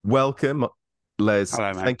Welcome, Les.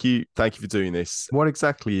 Hello, mate. Thank you for doing this. What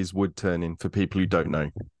exactly is wood turning for people who don't know?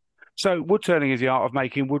 So, wood turning is the art of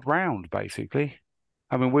making wood round, basically.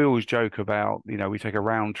 I mean, we always joke about, we take a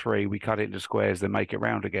round tree, we cut it into squares, then make it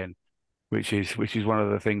round again, which is one of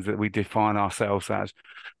the things that we define ourselves as.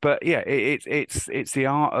 But yeah, it's the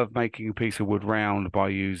art of making a piece of wood round by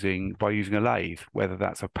using a lathe, whether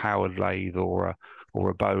that's a powered lathe or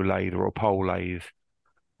a bow lathe or a pole lathe.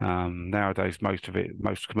 Nowadays, most of it,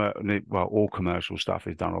 all commercial stuff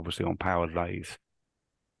is done obviously on powered lathes,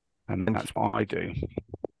 and And, that's what I do.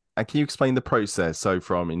 and can you explain the process? So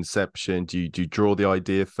from inception, do you draw the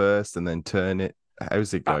idea first and then turn it? How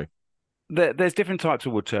does it Uh, go? there's different types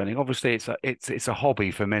of wood turning. Obviously, it's a hobby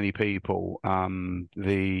for many people.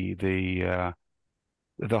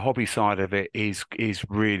 The hobby side of it is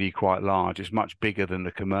really quite large. It's much bigger than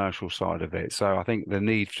the commercial side of it. So I think the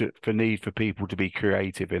need for people to be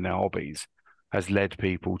creative in their hobbies has led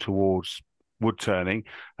people towards wood turning.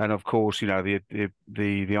 And of course, the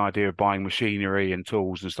idea of buying machinery and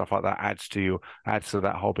tools and stuff like that adds to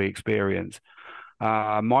that hobby experience.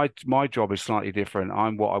 My job is slightly different.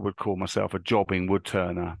 I'm what I would call myself a jobbing wood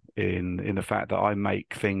turner in the fact that I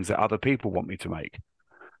make things that other people want me to make.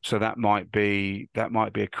 So that might be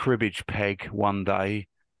a cribbage peg one day,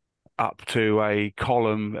 up to a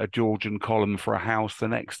column, a Georgian column for a house the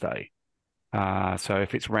next day. So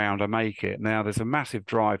if it's round, I make it. Now there's a massive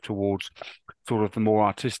drive towards sort of the more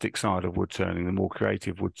artistic side of wood turning, the more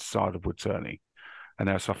creative wood side of wood turning. And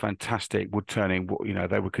there's some fantastic wood turning,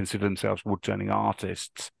 they would consider themselves wood turning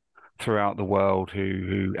artists throughout the world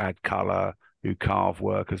who add color, who carve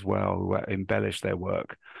work as well, who embellish their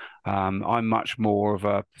work. I'm much more of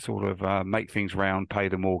a sort of make things round, pay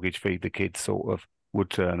the mortgage, feed the kids sort of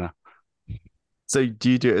wood turner. So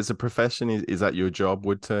do you do it as a profession? Is that your job,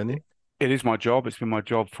 wood turning? It is my job. It's been my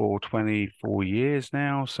job for 24 years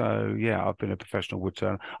now. So yeah, I've been a professional wood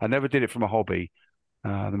turner. I never did it from a hobby.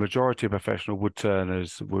 The majority of professional wood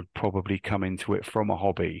turners would probably come into it from a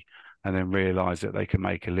hobby and then realize that they can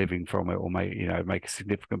make a living from it or make a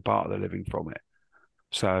significant part of their living from it.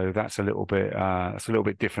 So that's a little bit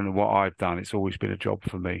different than what I've done. It's always been a job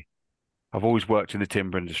for me. I've always worked in the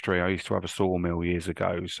timber industry. I used to have a sawmill years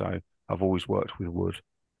ago, so I've always worked with wood.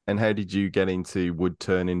 And how did you get into wood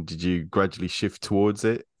turning? Did you gradually shift towards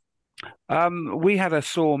it? We had a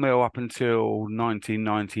sawmill up until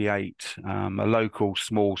 1998, a local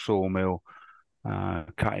small sawmill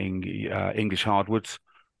cutting English hardwoods.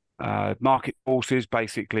 Market forces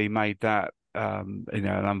basically made that an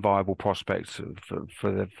unviable prospect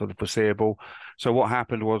for the foreseeable. So what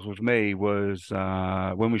happened was with me was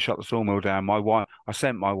when we shut the sawmill down, I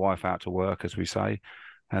sent my wife out to work, as we say,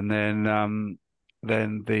 and then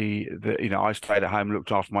I stayed at home,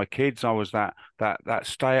 looked after my kids. I was that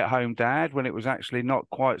stay at home dad when it was actually not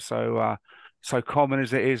quite so common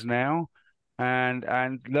as it is now, and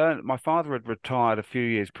learned. My father had retired a few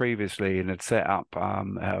years previously and had set up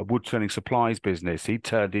a wood turning supplies business. He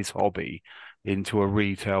turned his hobby into a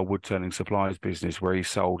retail wood turning supplies business where he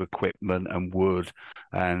sold equipment and wood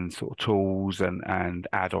and sort of tools and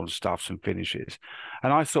add-on stuffs and finishes.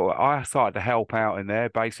 And I started to help out in there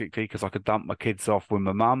basically because I could dump my kids off with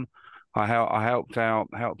my mum. I helped out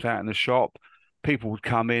in the shop. People would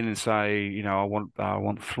come in and say, I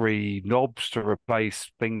want three knobs to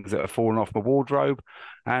replace things that have fallen off my wardrobe,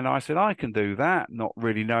 and I said I can do that, not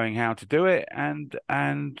really knowing how to do it, and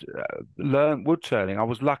learn wood turning. I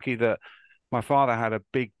was lucky that my father had a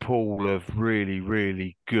big pool of really,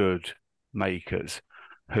 really good makers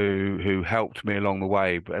who helped me along the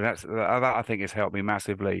way. But that I think has helped me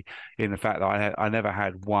massively in the fact that I never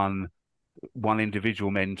had one individual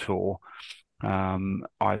mentor.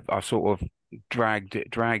 I sort of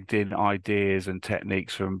dragged in ideas and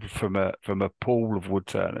techniques from a pool of wood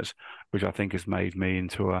turners, which I think has made me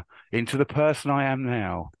into the person I am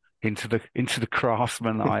now, into the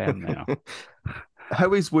craftsman I am now.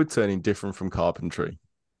 How is wood turning different from carpentry?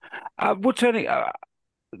 Wood turning.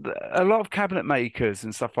 A lot of cabinet makers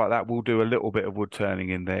and stuff like that will do a little bit of wood turning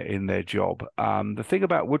in their job. The thing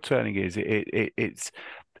about wood turning is it's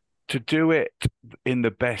to do it in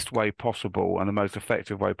the best way possible and the most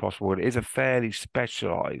effective way possible. It is a fairly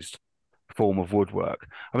specialized form of woodwork.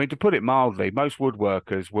 I mean, to put it mildly, most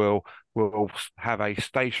woodworkers will have a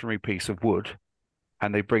stationary piece of wood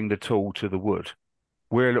and they bring the tool to the wood.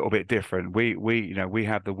 We're a little bit different. We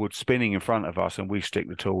have the wood spinning in front of us and we stick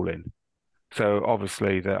the tool in. So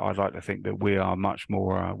obviously, that I'd like to think that we are much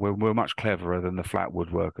more we're much cleverer than the flat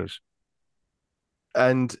woodworkers.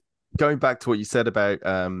 And going back to what you said about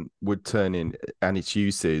wood turning and its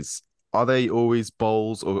uses, are they always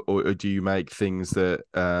bowls, or do you make things that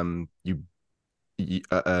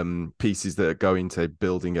pieces that go into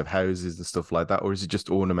building of houses and stuff like that, or is it just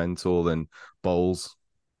ornamental and bowls?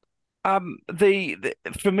 The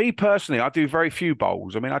for me personally, I do very few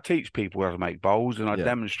bowls. I mean, I teach people how to make bowls and I Yeah.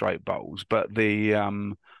 demonstrate bowls, but the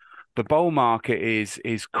bowl market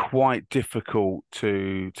is quite difficult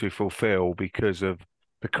to fulfill because of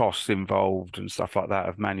the costs involved and stuff like that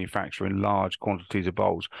of manufacturing large quantities of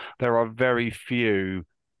bowls. There are very few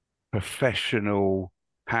professional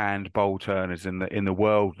hand bowl turners in the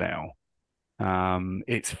world now.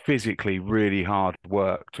 It's physically really hard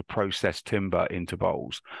work to process timber into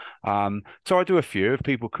bowls. So I do a few. If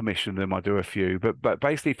people commission them, I do a few. But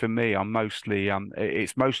basically for me, I'm mostly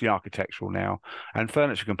it's mostly architectural now and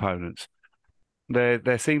furniture components.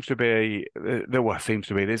 There seems to be there well, seems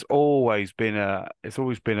to be there's always been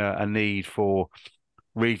a need for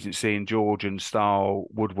Regency and Georgian style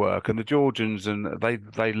woodwork, and the Georgians and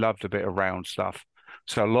they loved a bit of round stuff.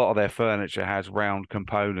 So a lot of their furniture has round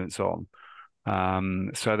components on.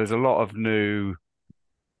 So there's a lot of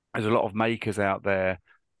makers out there,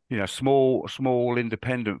 small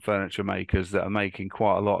independent furniture makers that are making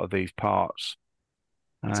quite a lot of these parts.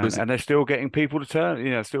 So And they're still getting people to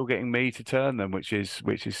turn, still getting me to turn them, which is,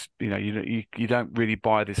 you don't really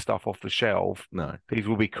buy this stuff off the shelf. no. These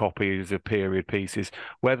will be copies of period pieces.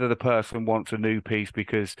 Whether the person wants a new piece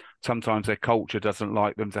because sometimes their culture doesn't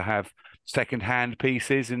like them to have second-hand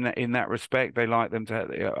pieces in that respect. They like them to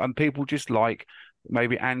have, and people just like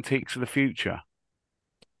maybe antiques of the future.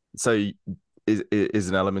 So is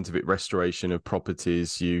an element of it restoration of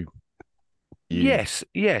properties you Yes,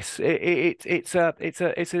 yes. It's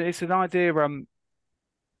an idea. Uh,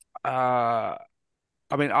 I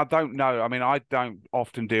mean, I don't know. I mean, I don't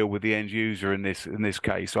often deal with the end user in this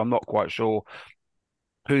case, so I'm not quite sure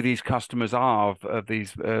who these customers are of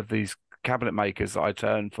these cabinet makers that I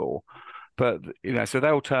turn for. But so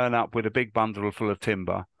they'll turn up with a big bundle full of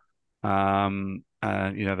timber. And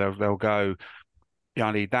they'll go, yeah,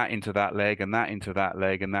 I need that into that leg and that into that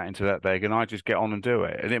leg and that into that leg, and I just get on and do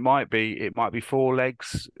it. And it might be 4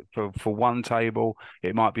 legs for one table.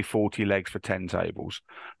 It might be 40 legs for 10 tables.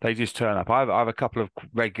 They just turn up. I have a couple of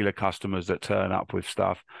regular customers that turn up with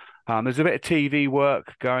stuff. There's a bit of TV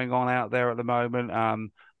work going on out there at the moment.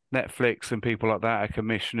 Netflix and people like that are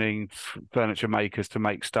commissioning furniture makers to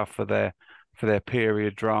make stuff for their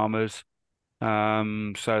period dramas.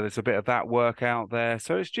 So there's a bit of that work out there.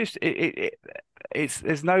 So it's just it's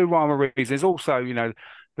there's no rhyme or reason. There's also,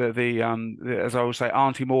 as I would say,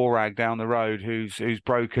 Auntie Morag down the road who's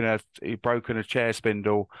broken a chair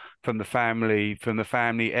spindle from the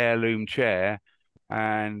family heirloom chair,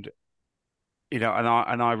 and and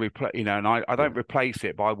I replace and I yeah. don't replace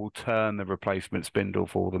it, but I will turn the replacement spindle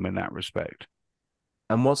for them in that respect.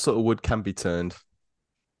 And what sort of wood can be turned?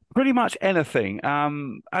 Pretty much anything.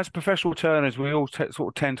 As professional turners, we all sort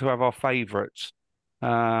of tend to have our favourites.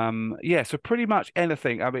 Yeah, so pretty much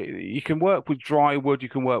anything. I mean, you can work with dry wood, you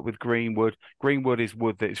can work with green wood. Green wood is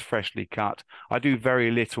wood that is freshly cut. I do very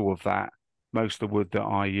little of that. Most of the wood that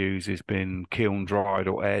I use has been kiln dried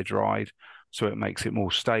or air dried, so it makes it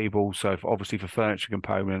more stable. So obviously for furniture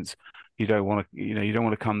components, you don't want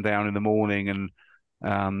to come down in the morning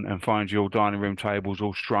and find your dining room tables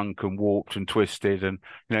all shrunk and warped and twisted, and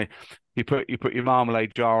you know you put your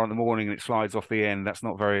marmalade jar on in the morning and it slides off the end. That's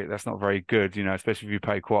not very good, especially if you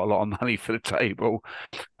pay quite a lot of money for the table.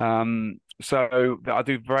 So I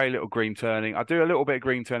do very little green turning. I do a little bit of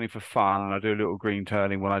green turning for fun, and I do a little green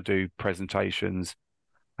turning when I do presentations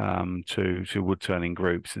to wood turning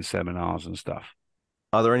groups and seminars and stuff.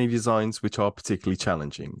 Are there any designs which are particularly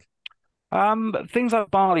challenging? Things like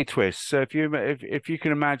barley twists. So if you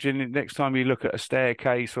can imagine, next time you look at a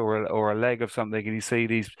staircase or a leg of something and you see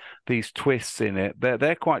these twists in it,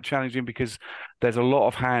 they're quite challenging because there's a lot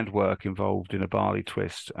of handwork involved in a barley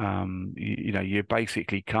twist. You're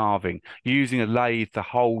basically carving, using a lathe to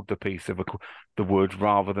hold the piece of the wood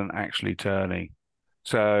rather than actually turning.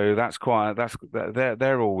 So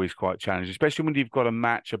they're always quite challenging, especially when you've got to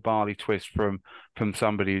match a barley twist from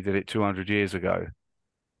somebody who did it 200 years ago.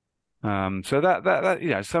 So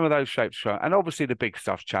some of those shapes are, and obviously the big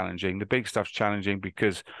stuff's challenging. The big stuff's challenging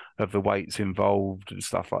because of the weights involved and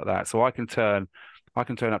stuff like that. So I can turn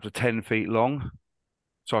up to 10 feet long.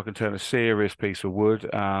 So I can turn a serious piece of wood.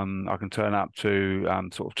 I can turn up to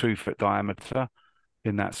sort of 2 foot diameter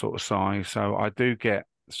in that sort of size. So I do get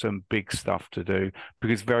some big stuff to do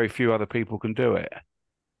because very few other people can do it.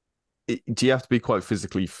 Do you have to be quite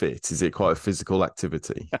physically fit? Is it quite a physical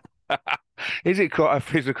activity? Is it quite a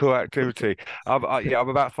physical activity? Yeah, I'm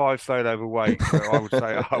about 5 stone overweight, so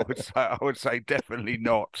I would say definitely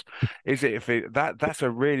not. Is it? If it that's a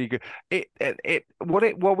really good.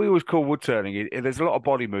 What we always call wood turning. There's a lot of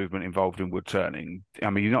body movement involved in wood turning. I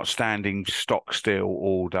mean, you're not standing stock still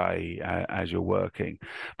all day as you're working,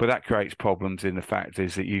 but that creates problems in the fact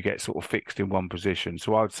is that you get sort of fixed in one position.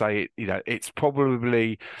 So I would say it's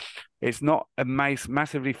probably it's not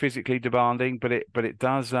massively physically demanding, but it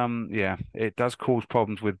does it does cause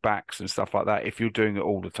problems with backs and stuff like that if you're doing it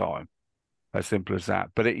all the time. As simple as that.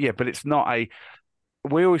 But it's not a.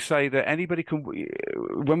 We always say that anybody can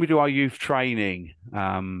when we do our youth training.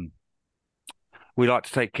 We like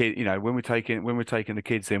to take when we're taking the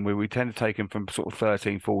kids in, we tend to take them from sort of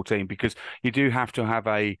 13, 14 because you do have to have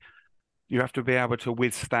a you have to be able to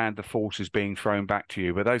withstand the forces being thrown back to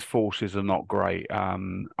you, but those forces are not great.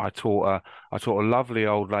 I taught a lovely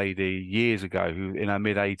old lady years ago who in her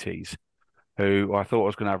mid 80s who I thought I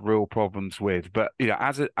was going to have real problems with. But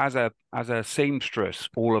as a seamstress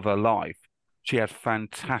all of her life, she had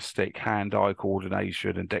fantastic hand-eye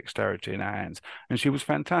coordination and dexterity in her hands, and she was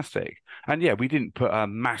fantastic. And yeah, we didn't put a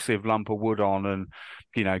massive lump of wood on and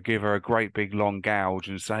give her a great big long gouge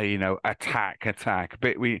and say attack, attack.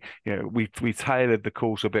 But we tailored the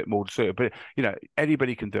course a bit more to suit it. But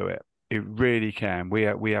anybody can do it. It really can. We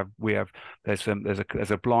have. There's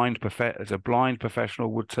a blind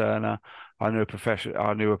professional wood turner. I knew a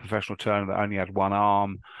professional turner that only had one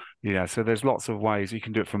arm. So there's lots of ways you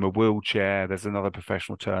can do it from a wheelchair. There's another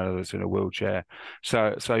professional turner that's in a wheelchair.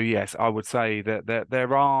 So yes, I would say that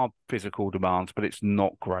there are physical demands, but it's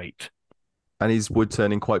not great. And is wood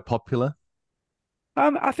turning quite popular?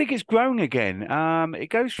 I think it's grown again. It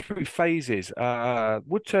goes through phases.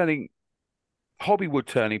 Wood turning, hobby wood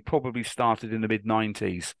turning probably started in the mid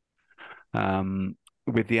 90s.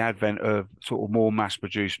 With the advent of sort of more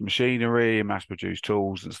mass-produced machinery and mass-produced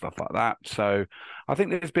tools and stuff like that. So I think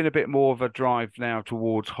there's been a bit more of a drive now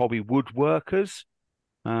towards hobby woodworkers,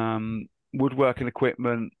 woodworking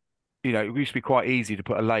equipment. It used to be quite easy to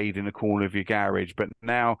put a lathe in the corner of your garage, but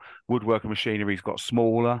now woodworking machinery's got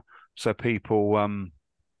smaller. So people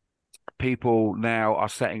now are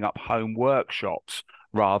setting up home workshops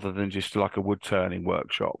rather than just like a wood turning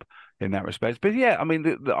workshop in that respect. But yeah, I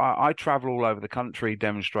mean, I travel all over the country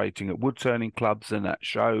demonstrating at wood turning clubs and at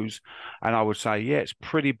shows, and I would say, yeah, it's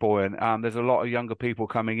pretty buoyant. There's a lot of younger people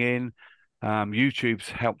coming in. YouTube's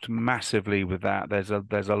helped massively with that. There's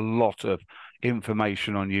a lot of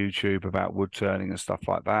information on YouTube about wood turning and stuff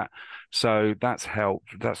like that. So that's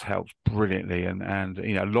helped. That's helped brilliantly,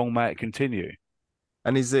 and long may it continue.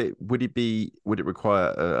 And would it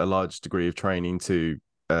require a large degree of training to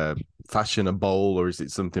fashion a bowl, or is it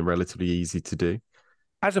something relatively easy to do?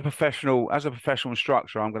 As a professional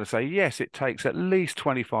instructor, I'm going to say yes, it takes at least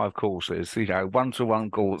 25 courses, one-to-one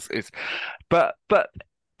courses. But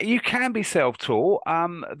you can be self-taught.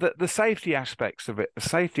 The safety aspects of it, the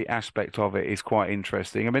safety aspect of it is quite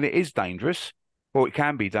interesting. I mean, it is dangerous, or it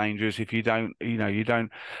can be dangerous if you don't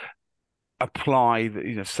apply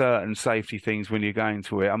certain safety things when you're going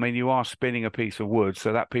to it. I mean, you are spinning a piece of wood,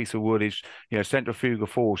 so that piece of wood is, centrifugal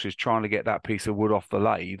force is trying to get that piece of wood off the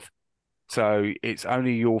lathe. So it's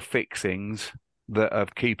only your fixings that are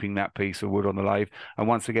keeping that piece of wood on the lathe. And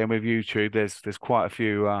once again, with YouTube, there's quite a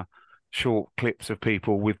few short clips of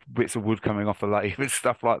people with bits of wood coming off the lathe and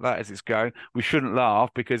stuff like that as it's going. We shouldn't laugh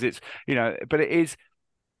because but it is.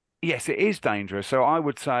 Yes, it is dangerous. So I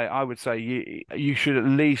would say you should at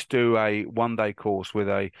least do a 1 day course with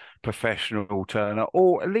a professional turner,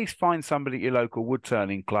 or at least find somebody at your local wood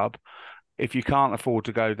turning club. If you can't afford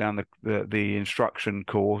to go down the instruction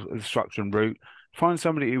route, find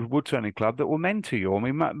somebody at your wood turning club that will mentor you. I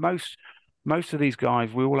mean, most of these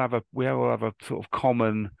guys, we all have a sort of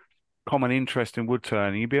common interest in wood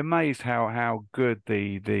turning. You'd be amazed how good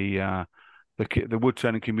the wood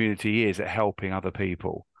turning community is at helping other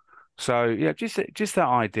people. So yeah, just that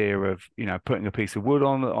idea of putting a piece of wood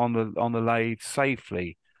on the lathe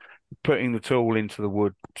safely, putting the tool into the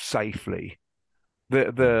wood safely.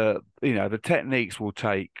 The techniques will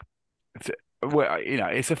take. Well,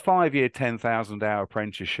 it's a 5 year, 10,000 hour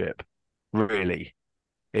apprenticeship, really.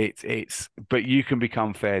 But you can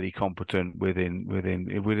become fairly competent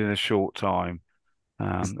within a short time,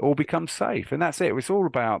 or become safe, and that's it. It's all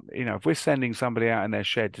about if we're sending somebody out in their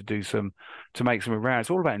shed to make something around, it's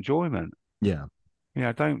all about enjoyment. Yeah.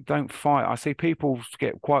 Don't fight. I see people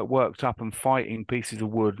get quite worked up and fighting pieces of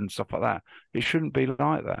wood and stuff like that. It shouldn't be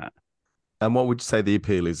like that. And what would you say the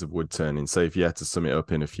appeal is of wood turning? So if you had to sum it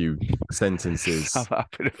up in a few Sum sentences.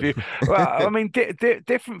 up in a few. Well, I mean,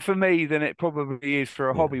 different for me than it probably is for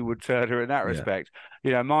a Yeah, hobby woodturner in that yeah. respect.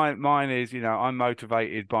 Mine is, I'm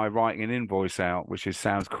motivated by writing an invoice out, which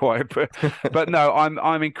sounds quite, but no,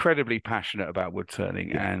 I'm incredibly passionate about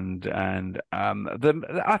woodturning, Yeah,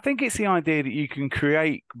 I think it's the idea that you can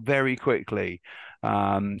create very quickly.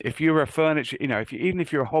 If you're a furniture, even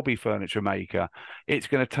if you're a hobby furniture maker, it's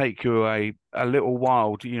going to take you a little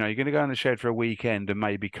while. You're going to go in the shed for a weekend and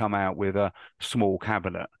maybe come out with a small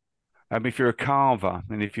cabinet. If you're a carver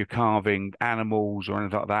and if you're carving animals or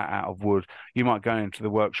anything like that out of wood, you might go into the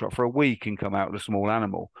workshop for a week and come out with a small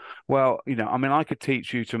animal. Well, I could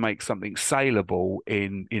teach you to make something saleable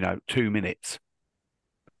in, 2 minutes.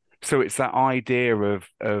 So it's that idea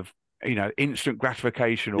of instant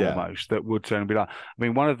gratification yeah. almost that would turn and be like.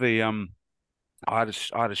 One of the I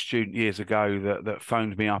had a student years ago that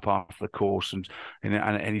phoned me up after the course and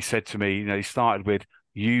he said to me, he started with,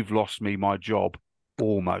 "You've lost me my job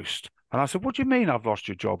almost." And I said, "What do you mean I've lost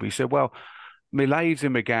your job?" He said, "Well, my lathe's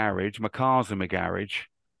in my garage, my car's in my garage."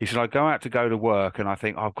 He said, "I go to work and I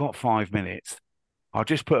think I've got 5 minutes. I'll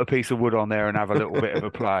just put a piece of wood on there and have a little bit of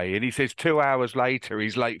a play." And he says 2 hours later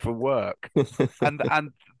he's late for work.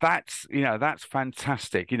 And that's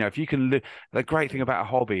fantastic. If you can the great thing about a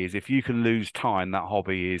hobby is if you can lose time, that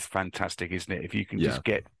hobby is fantastic, isn't it? If you can Yeah. just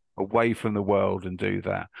get away from the world and do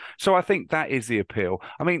that. So I think that is the appeal.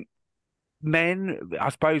 Men, I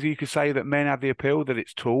suppose you could say that men have the appeal that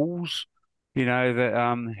it's tools,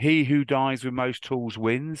 that he who dies with most tools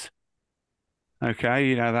wins.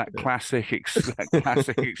 Okay, that classic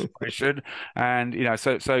expression, and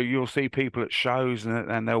so you'll see people at shows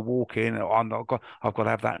and they'll walk in. "Oh, I've got to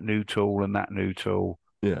have that new tool and that new tool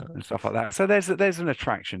Yeah. and stuff like that." So there's an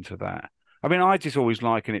attraction to that. I just always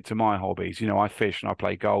liken it to my hobbies. I fish and I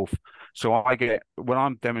play golf. So I get when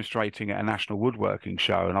I'm demonstrating at a national woodworking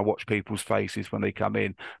show and I watch people's faces when they come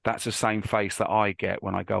in, that's the same face that I get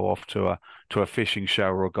when I go off to a fishing show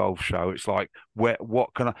or a golf show. It's like, what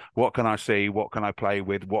can I see? What can I play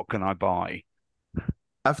with? What can I buy?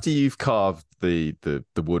 After you've carved the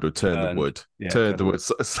wood or Turned, yeah, turned turned the the wood,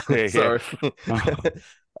 wood. Yeah, yeah. sorry.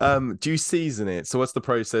 Oh, Do you season it? So what's the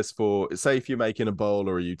process for, say, if you're making a bowl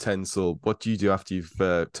or a utensil, what do you do after you've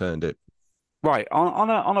turned it? right.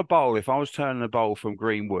 On a bowl, if I was turning a bowl from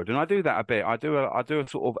green wood, and I do that a bit, I do a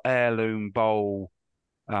sort of heirloom bowl.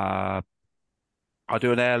 Uh, I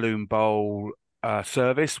do an heirloom bowl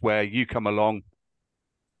service where you come along,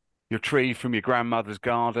 your tree from your grandmother's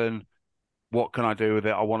garden. What can I do with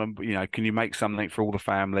it? I want to, can you make something for all the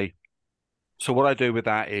family? So what I do with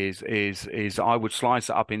that is I would slice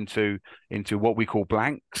it up into what we call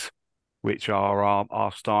blanks, which are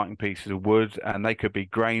our starting pieces of wood, and they could be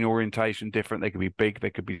grain orientation different. They could be big,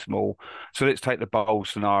 they could be small. So let's take the bowl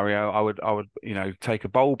scenario. I would take a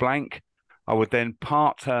bowl blank. I would then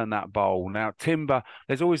part turn that bowl. Now timber,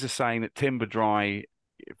 there's always a saying that timber dry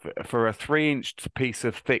for a 3 inch piece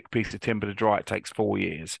of thick piece of timber to dry, it takes 4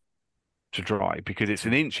 years to dry because it's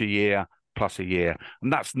an inch a year plus a year.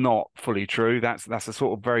 And that's not fully true. That's a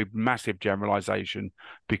sort of very massive generalization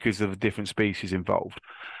because of the different species involved.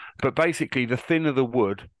 But basically, the thinner the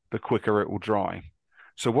wood, the quicker it will dry.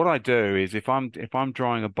 So what I do is if I'm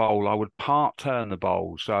drying a bowl, I would part turn the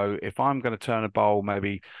bowl. So if I'm going to turn a bowl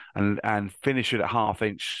maybe and finish it at 1/2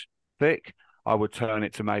 inch thick, I would turn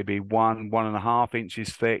it to maybe 1.5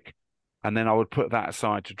 inches thick, and then I would put that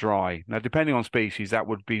aside to dry. Now, depending on species, that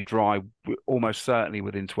would be dry almost certainly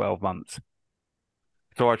within 12 months.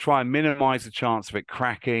 So I try and minimize the chance of it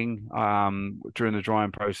cracking during the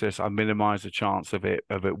drying process. I minimize the chance of it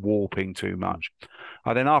warping too much.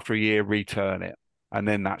 I then after a year return it, and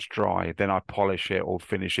then that's dry. Then I polish it or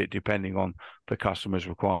finish it depending on the customer's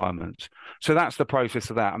requirements. So that's the process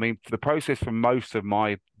of that. The process for most of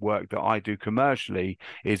my work that I do commercially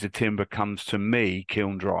is the timber comes to me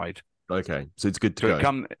kiln dried. Okay, so it's good to So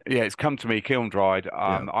go. it's come to me kiln dried.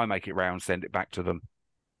 Yeah, I make it round, send it back to them.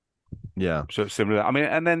 yeah. So it's similar.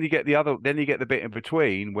 And then you get the bit in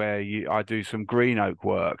between where I do some green oak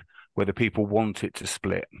work where the people want it to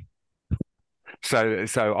split. So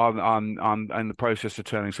I'm in the process of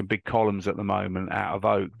turning some big columns at the moment out of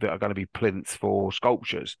oak that are going to be plinths for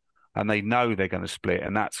sculptures, and they know they're going to split,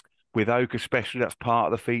 and that's with oak especially. That's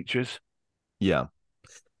part of the features. Yeah.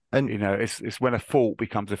 And It's when a fault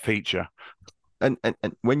becomes a feature. and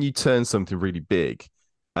when you turn something really big,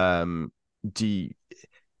 um, do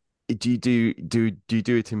you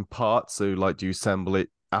do it in parts? So like, do you assemble it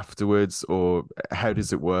afterwards, or how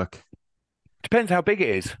does it work? Depends how big it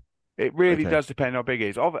is. It really Okay. does depend how big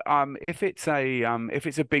it is. If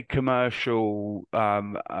it's a big commercial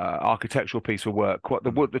architectural piece of work,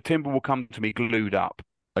 the timber will come to me glued up.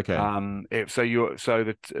 Okay. If so, you're so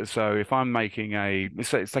that so if I'm making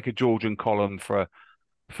it's like a Georgian column for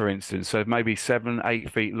instance, so maybe 7, 8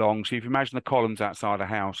 feet long. So if you imagine the columns outside a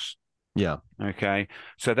house, Yeah. okay,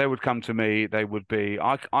 so they would come to me. They would be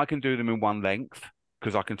I can do them in one length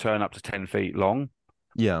because I can turn up to 10 feet long.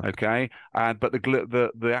 Yeah. Okay, but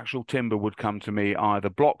the actual timber would come to me either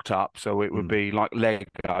blocked up, so it would Mm. be like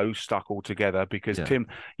Lego stuck all together because Yeah.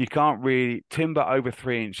 you can't really timber over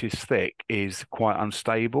 3 inches thick is quite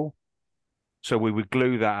unstable. So we would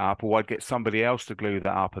glue that up, or I'd get somebody else to glue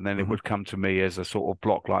that up, and then it Hmm. would come to me as a sort of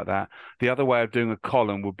block like that. The other way of doing a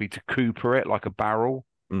column would be to cooper it like a barrel.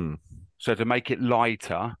 Mm. So to make it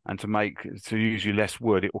lighter and to use you less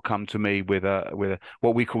wood, it will come to me with a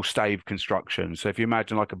what we call stave construction. So if you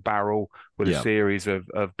imagine like a barrel with a Yeah. series of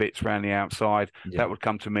bits around the outside, Yeah. that would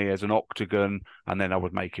come to me as an octagon, and then I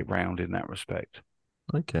would make it round in that respect.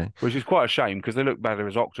 Okay. Which is quite a shame because they look better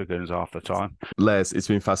as octagons half the time. Les, it's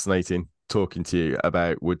been fascinating talking to you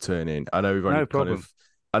about wood turning. I know we've only No problem.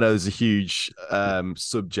 I know there's a huge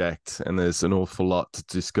subject and there's an awful lot to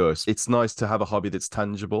discuss. It's nice to have a hobby that's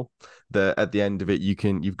tangible, that at the end of it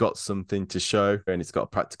you've got something to show and it's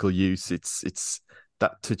got practical use. It's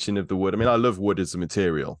that touching of the wood. I mean, I love wood as a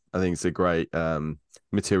material. I think it's a great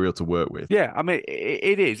material to work with. Yeah, I mean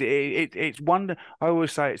it is. It's wonder. I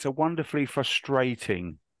always say it's a wonderfully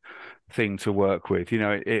frustrating thing to work with. You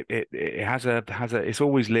know, it has a it's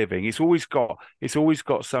always living. It's always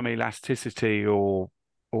got some elasticity or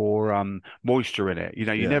moisture in it. You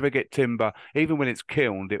know, you Yeah. never get timber, even when it's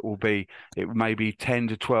kilned, it may be 10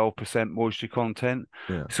 to 12% moisture content.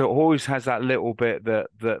 Yeah. So it always has that little bit that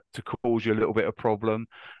to cause you a little bit of problem.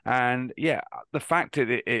 And yeah, the fact that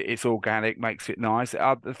it's organic makes it nice.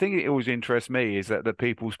 The thing that always interests me is that the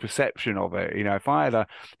people's perception of it. You know, if I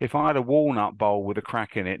had a walnut bowl with a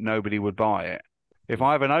crack in it, nobody would buy it. If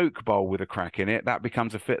I have an oak bowl with a crack in it,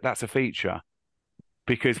 that's a feature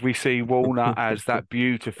because we see walnut as that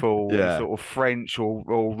beautiful Yeah. sort of French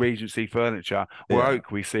or Regency furniture, where Yeah.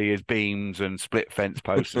 oak we see as beams and split fence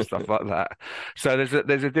posts and stuff like that. So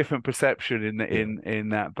there's a different perception Yeah. in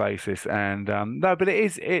that basis, and no, but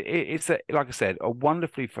it's like I said, a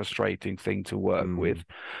wonderfully frustrating thing to work Mm. with.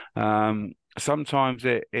 Sometimes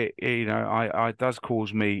it you know I does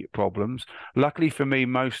cause me problems. Luckily for me,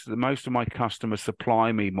 most of my customers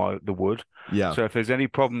supply me the wood. Yeah. So if there's any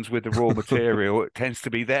problems with the raw material, it tends to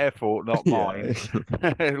be their fault, not Yeah.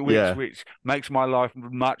 mine, which Yeah. which makes my life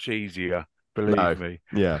much easier, No. believe me.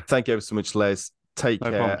 Yeah. Thank you ever so much, Les. Take No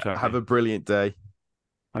problem, care. Have Tony. a brilliant day.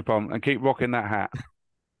 No problem. And keep rocking that hat.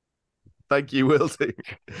 Thank you, will do.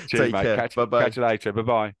 Cheers, Take mate. care. Catch Bye bye. catch you later. Bye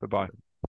bye. Bye bye.